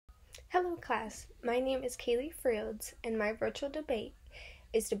Hello class, my name is Kaylee Frields and my virtual debate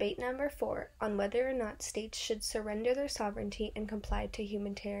is debate number 4 on whether or not states should surrender their sovereignty and comply to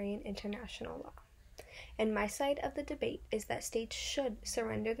humanitarian international law. And my side of the debate is that states should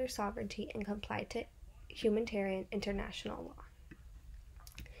surrender their sovereignty and comply to humanitarian international law.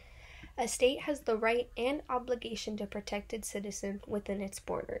 A state has the right and obligation to protect its citizens within its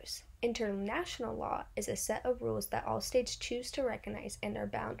borders. International law is a set of rules that all states choose to recognize and are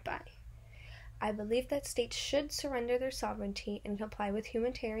bound by. I believe that states should surrender their sovereignty and comply with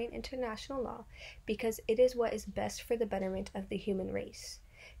humanitarian international law because it is what is best for the betterment of the human race.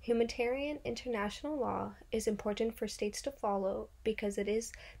 Humanitarian international law is important for states to follow because it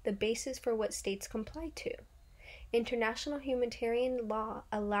is the basis for what states comply to. International humanitarian law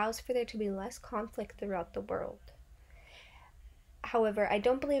allows for there to be less conflict throughout the world. However, I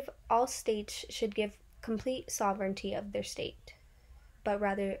don't believe all states should give complete sovereignty of their state, but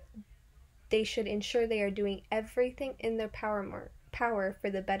rather they should ensure they are doing everything in their power for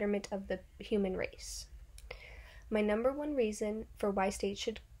the betterment of the human race. My number one reason for why states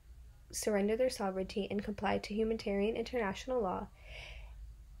should surrender their sovereignty and comply to humanitarian international law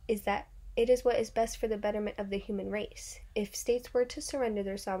is that it is what is best for the betterment of the human race. If states were to surrender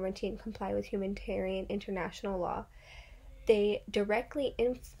their sovereignty and comply with humanitarian international law, they directly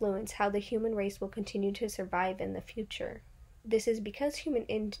influence how the human race will continue to survive in the future. This is because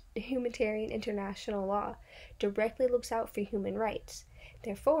humanitarian international law directly looks out for human rights.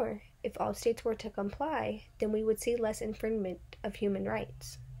 Therefore, if all states were to comply, then we would see less infringement of human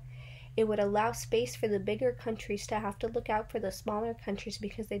rights. It would allow space for the bigger countries to have to look out for the smaller countries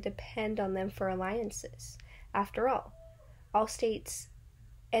because they depend on them for alliances. After all states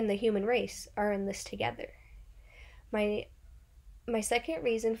and the human race are in this together. My second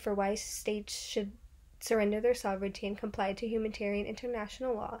reason for why states should surrender their sovereignty and comply to humanitarian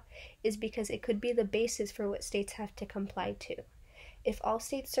international law is because it could be the basis for what states have to comply to. If all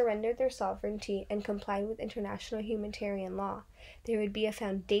states surrendered their sovereignty and comply with international humanitarian law, there would be a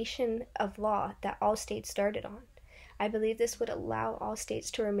foundation of law that all states started on. I believe this would allow all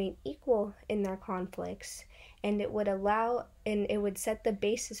states to remain equal in their conflicts, and it would set the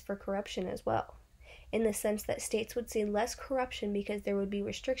basis for corruption as well, in the sense that states would see less corruption because there would be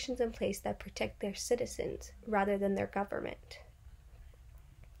restrictions in place that protect their citizens rather than their government.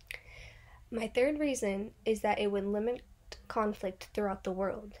 My third reason is that it would limit conflict throughout the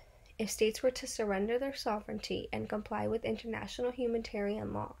world. If states were to surrender their sovereignty and comply with international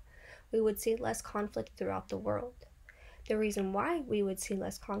humanitarian law, we would see less conflict throughout the world. The reason why we would see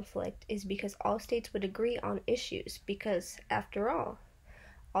less conflict is because all states would agree on issues because, after all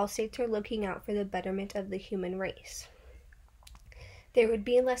states are looking out for the betterment of the human race. There would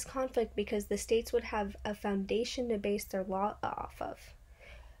be less conflict because the states would have a foundation to base their law off of,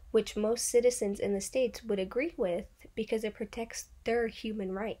 which most citizens in the states would agree with because it protects their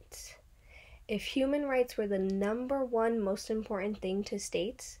human rights. If human rights were the number one most important thing to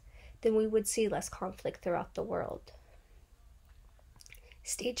states, then we would see less conflict throughout the world.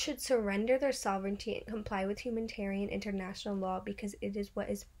 States should surrender their sovereignty and comply with humanitarian international law because it is what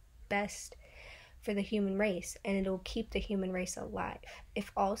is best for the human race, and it will keep the human race alive.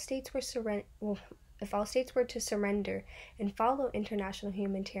 If all states were to surrender and follow international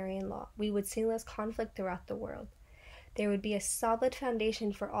humanitarian law, we would see less conflict throughout the world. There would be a solid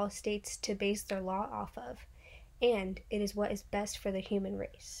foundation for all states to base their law off of, and it is what is best for the human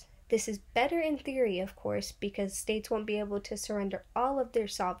race. This is better in theory, of course, because states won't be able to surrender all of their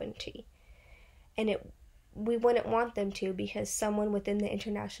sovereignty. And we wouldn't want them to because someone within the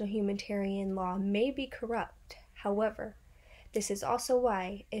international humanitarian law may be corrupt. However, this is also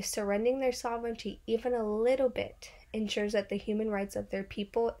why, if surrendering their sovereignty even a little bit ensures that the human rights of their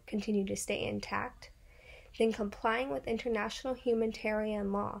people continue to stay intact, then complying with international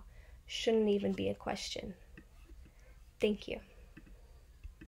humanitarian law shouldn't even be a question. Thank you.